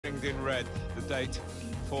markings in red, the date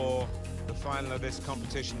for the final of this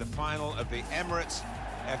competition, the final of the Emirates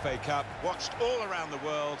FA Cup, watched all around the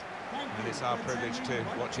world, and it's our privilege to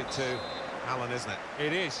watch it too, Alan, isn't it?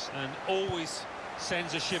 It is, and always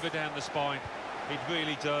sends a shiver down the spine. It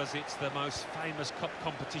really does. It's the most famous cup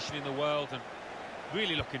competition in the world, and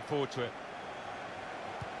really looking forward to it.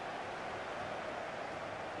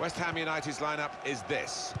 West Ham United's lineup is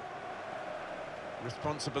this.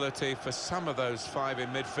 Responsibility for some of those five in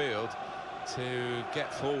midfield to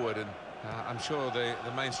get forward, and I'm sure the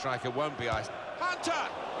main striker won't be iced. Hunter!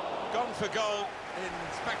 Gone for goal in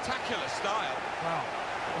spectacular style. Wow,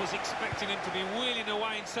 I was expecting him to be wheeling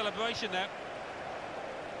away in celebration there.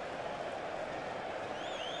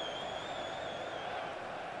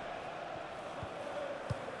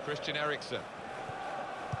 Christian Eriksen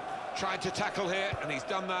tried to tackle here, and he's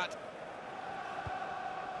done that.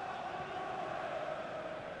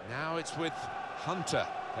 Now it's with Hunter.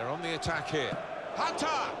 They're on the attack here. Hunter!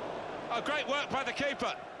 Oh, great work by the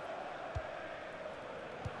keeper.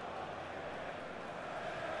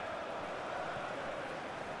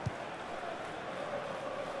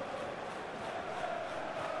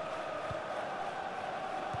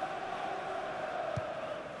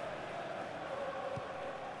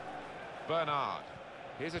 Bernard.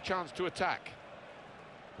 Here's a chance to attack.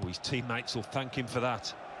 Oh, his teammates will thank him for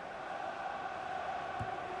that.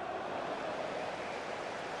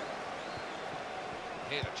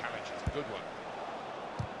 Here the challenge is a good one.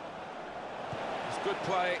 It's good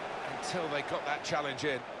play until they got that challenge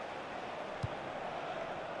in.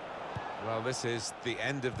 Well, this is the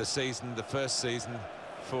end of the season, the first season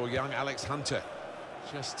for young Alex Hunter.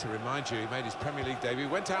 Just to remind you, he made his Premier League debut,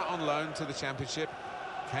 went out on loan to the Championship,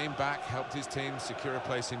 came back, helped his team secure a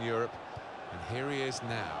place in Europe, and here he is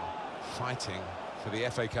now, fighting for the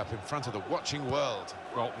FA Cup in front of the watching world.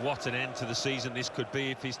 Well, what an end to the season this could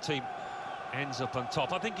be if his team ends up on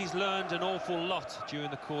top. I think he's learned an awful lot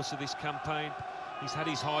during the course of this campaign. He's had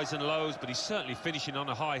his highs and lows, but he's certainly finishing on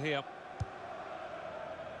a high here.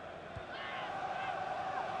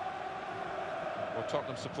 Well,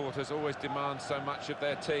 Tottenham supporters always demand so much of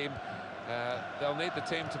their team. They'll need the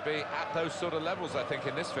team to be at those sort of levels, I think,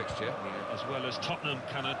 in this fixture. Yeah, as well as Tottenham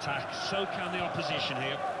can attack, so can the opposition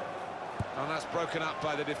here. And that's broken up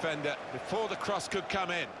by the defender before the cross could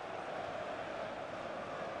come in.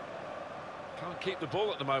 Can't keep the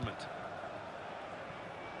ball at the moment.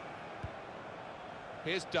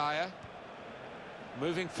 Here's Dyer.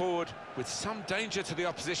 Moving forward with some danger to the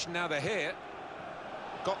opposition now they're here.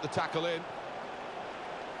 Got the tackle in.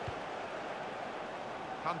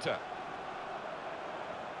 Hunter.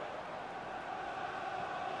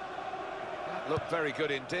 That looked very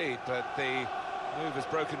good indeed, but the move has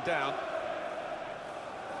broken down.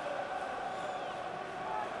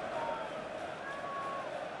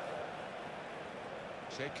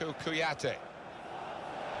 Checo Kouyaté.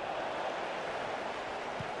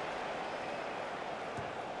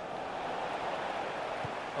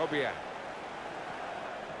 Obiang.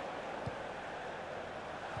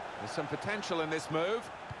 There's some potential in this move.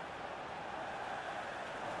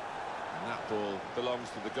 And that ball belongs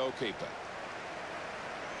to the goalkeeper.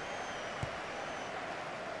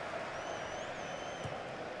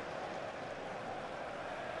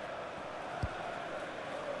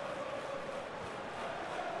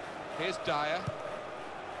 Here's Dyer.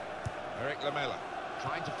 Eric Lamela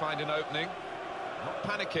trying to find an opening, not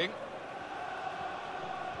panicking.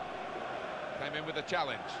 Came in with a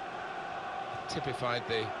challenge. Typified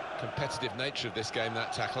the competitive nature of this game,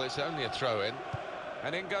 that tackle. It's only a throw-in.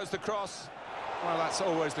 And in goes the cross. Well, that's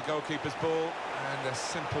always the goalkeeper's ball, and a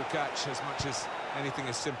simple catch, as much as anything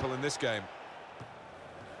is simple in this game.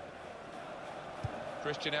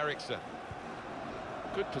 Christian Eriksen.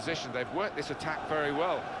 Good position. They've worked this attack very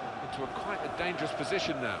well into quite a dangerous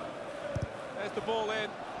position now. There's the ball in.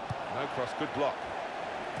 No cross, good block.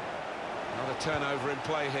 Another turnover in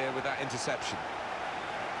play here with that interception.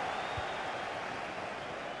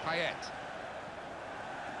 Payet.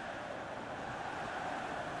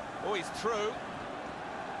 Oh, he's through.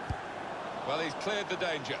 Well, he's cleared the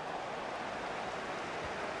danger.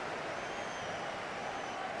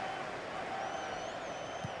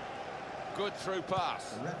 Good through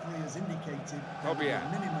pass. The referee has indicated Obiang.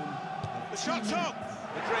 a minimum of The 2 shot's up! minutes.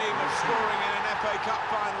 The dream of scoring in an FA Cup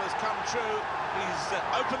final has come true. He's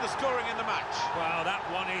opened the scoring in the match. Wow, that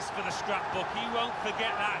one is for the scrapbook. He won't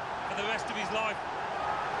forget that for the rest of his life.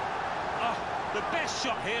 Oh, the best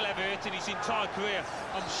shot he'll ever hit in his entire career.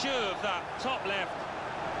 I'm sure of that. Top left.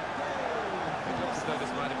 It looks as though this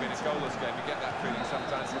might have been a goalless game. You get that feeling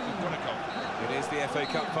sometimes if you've got a goal. It is the FA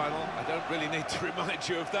Cup final. I don't really need to remind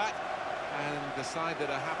you of that. and the side that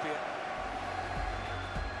are happier.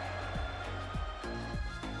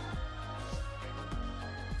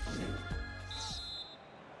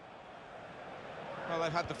 Well,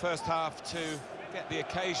 they've had the first half to get the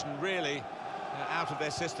occasion really out of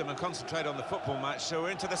their system and concentrate on the football match. So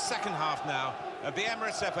we're into the second half now of the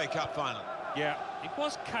Emirates FA Cup final. Yeah, it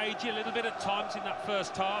was cagey a little bit at times in that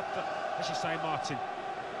first half, but as you say, Martin,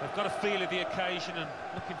 they've got a feel of the occasion and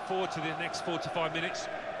looking forward to the next 45 minutes.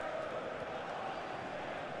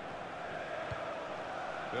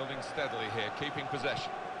 Building steadily here, keeping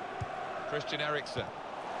possession. Christian Eriksen.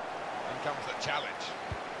 In comes the challenge.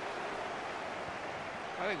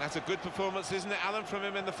 I think that's a good performance, isn't it, Alan, from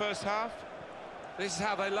him in the first half? This is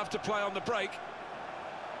how they love to play on the break.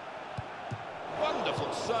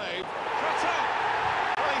 Wonderful save. Trotter!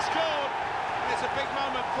 Well, he scored. It's a big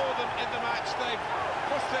moment for them in the match. They've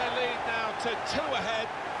pushed their lead now to 2 ahead.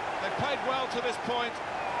 They've played well to this point,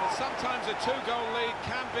 but sometimes a 2-goal lead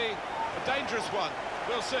can be a dangerous one.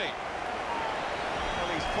 We'll see. Well,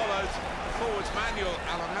 he's followed the forwards manual,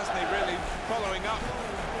 Alan, hasn't he, really following up.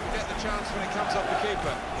 Get the chance when it comes off the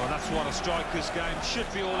keeper. Well, that's what a striker's game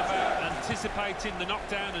should be all about, anticipating the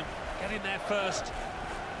knockdown and getting there first.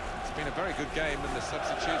 It's been a very good game, and the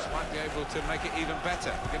substitutes might be able to make it even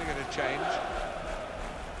better. We're going to get a change.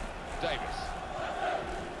 Davis.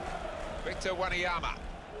 Victor Wanyama.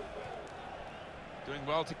 Doing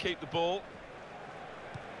well to keep the ball.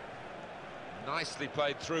 Nicely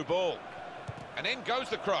played through ball. And in goes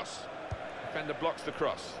the cross. Defender blocks the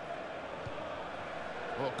cross.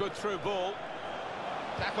 Well, good through ball.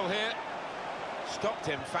 Tackle here. Stopped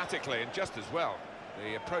emphatically and just as well.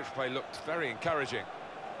 The approach play looked very encouraging.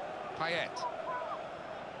 Payet.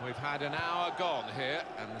 We've had an hour gone here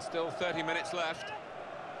and still 30 minutes left.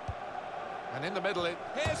 And in the middle,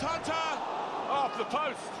 here's Hunter! Off the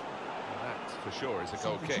post! And that, for sure, is a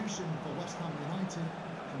goal kick. For West Ham United,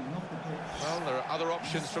 coming off the pitch. Well, there are other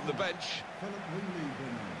options from the bench. Philip Lee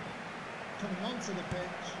coming onto the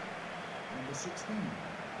pitch. Number 16,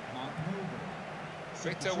 Mark Noble.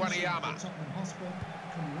 Victor Wanyama. Tottenham Hotspur,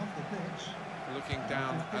 coming off the pitch. Looking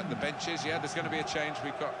down at the benches. Yeah, there's going to be a change.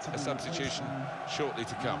 We've got a substitution shortly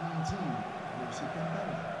to come. 19,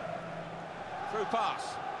 Through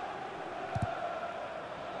pass.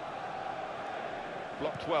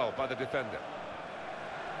 Blocked well by the defender.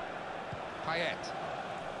 Payet.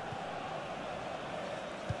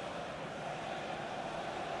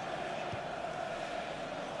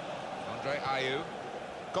 Andre Ayew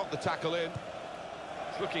got the tackle in.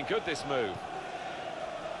 It's looking good, this move.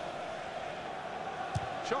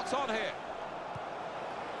 Shots on here.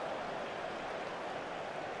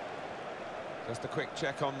 Just a quick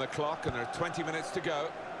check on the clock, and there are 20 minutes to go.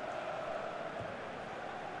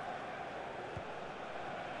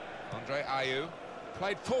 Andre Ayew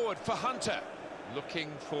played forward for Hunter, looking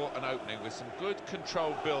for an opening with some good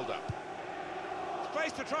controlled build-up.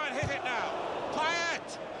 Space to try and hit it now.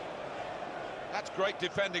 Payet! That's great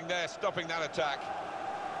defending there, stopping that attack.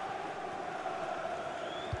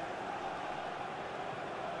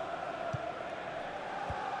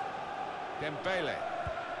 Dembele.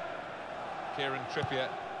 Kieran Trippier.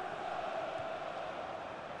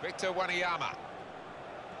 Victor Wanyama.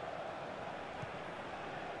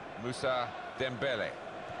 Moussa Dembele.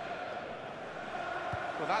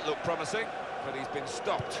 Well, that looked promising, but he's been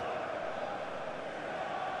stopped.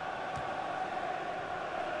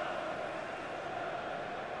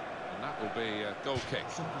 And that will be a goal kick.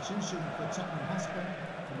 Substitution for Tottenham Hotspur,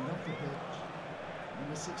 coming off the pitch.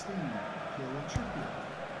 Number 16, Kieran Trippier.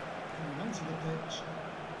 Coming onto the pitch,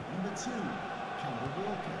 number 2, Kyle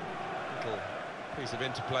Walker. Little piece of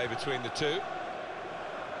interplay between the two.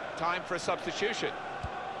 Time for a substitution.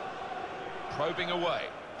 Probing away,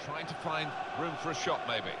 trying to find room for a shot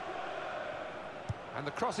maybe. And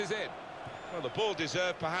the cross is in. Well, the ball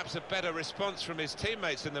deserved perhaps a better response from his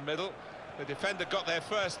teammates in the middle. The defender got there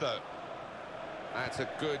first though. That's a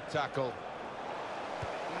good tackle.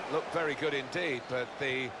 That looked very good indeed, but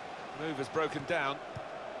the move has broken down.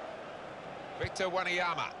 Victor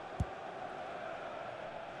Wanyama.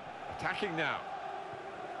 Attacking now.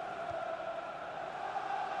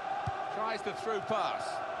 Tries the through pass.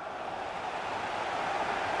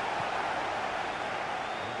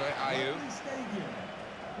 Andre Ayew. Stadium.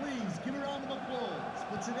 Please give a round of applause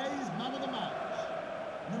for today's man of the match.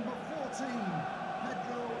 Number 14,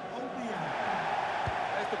 Pedro Obiang.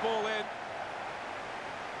 There's the ball in.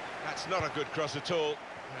 That's not a good cross at all,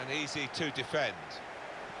 and easy to defend.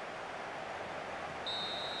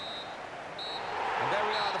 And there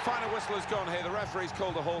we are, the final whistle has gone here. The referee's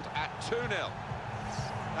called a halt at 2-0.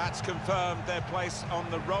 That's confirmed their place on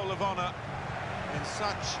the roll of honour in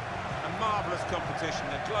such a A marvellous competition,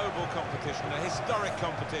 a global competition, a historic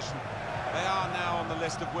competition. They are now on the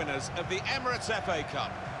list of winners of the Emirates FA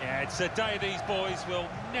Cup. Yeah, it's a day these boys will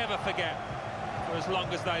never forget for as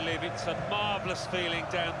long as they live. It's a marvellous feeling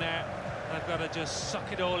down there. They've got to just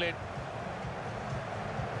suck it all in.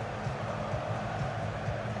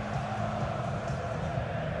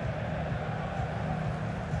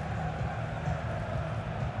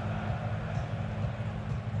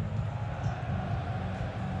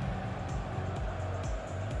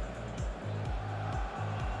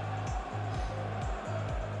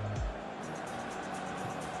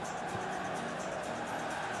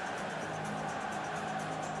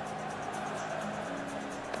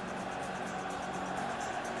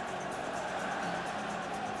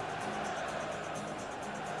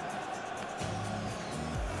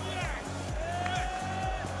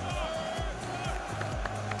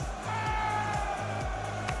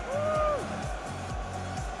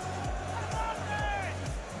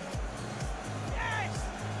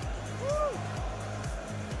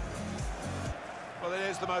 Well, it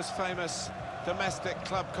is the most famous domestic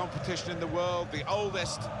club competition in the world, the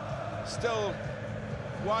oldest, still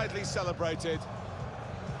widely celebrated.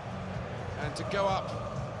 And to go up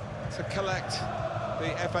to collect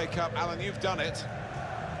the FA Cup, Alan, you've done it.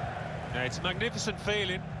 Yeah, it's a magnificent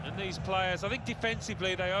feeling, and these players, I think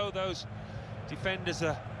defensively, they owe those defenders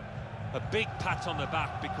a big pat on the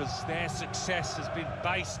back, because their success has been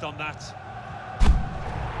based on that.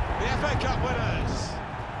 The FA Cup winners.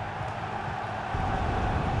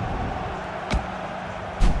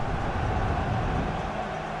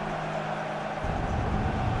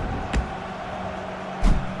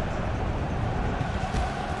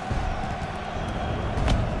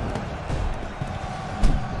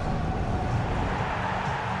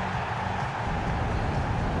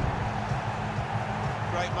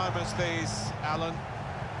 Great moments these, Alan,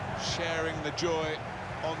 sharing the joy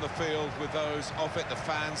on the field with those off it, the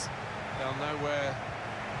fans. They'll know where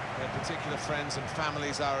their particular friends and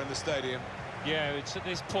families are in the stadium. Yeah, it's at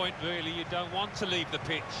this point, really, you don't want to leave the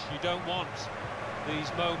pitch. You don't want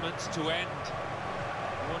these moments to end.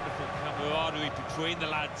 Wonderful camaraderie between the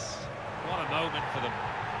lads. What a moment for them.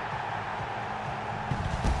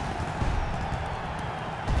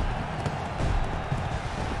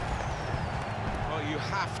 You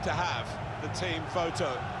have to have the team photo,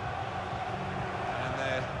 and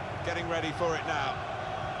they're getting ready for it now.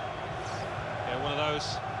 Yeah, one of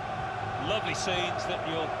those lovely scenes that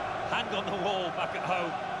you'll hang on the wall back at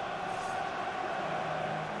home.